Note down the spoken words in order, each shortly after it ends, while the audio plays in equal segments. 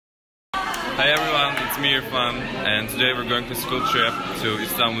Hi everyone, it's me Irfan, and today we're going to school trip to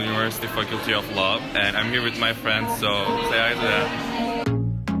Istanbul University Faculty of Law, and I'm here with my friends, so say hi to them.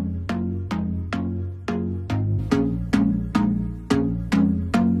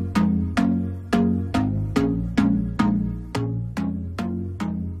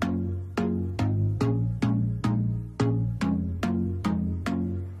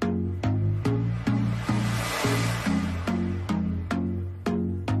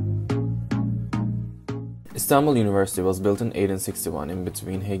 Istanbul University was built in 1861 in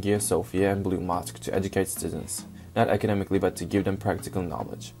between Hagia Sophia and Blue Mosque to educate students, not academically but to give them practical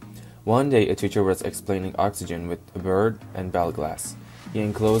knowledge. One day a teacher was explaining oxygen with a bird and bell glass. He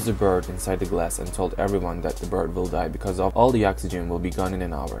enclosed the bird inside the glass and told everyone that the bird will die because of all the oxygen will be gone in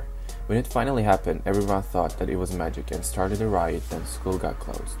an hour. When it finally happened, everyone thought that it was magic and started a riot, then school got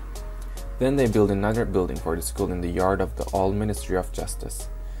closed. Then they built another building for the school in the yard of the old Ministry of Justice.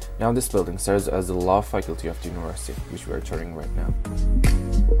 Now this building serves as the law faculty of the university, which we are touring right now.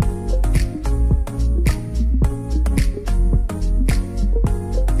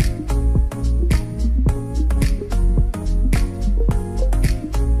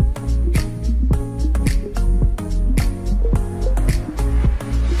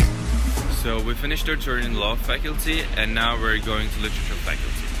 So we finished our tour in law faculty, and now we're going to literature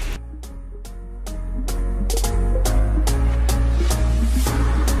faculty.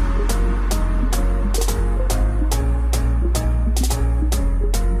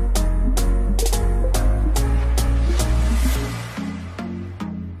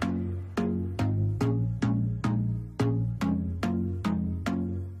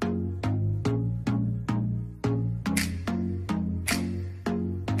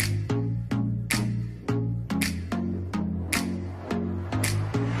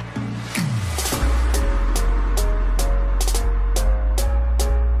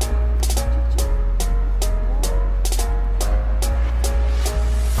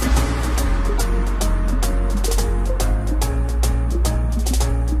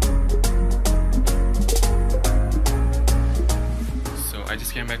 I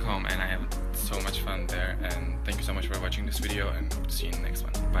just came back home and I had so much fun there, and thank you so much for watching this video, and see you in the next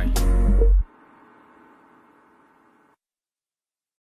one. Bye.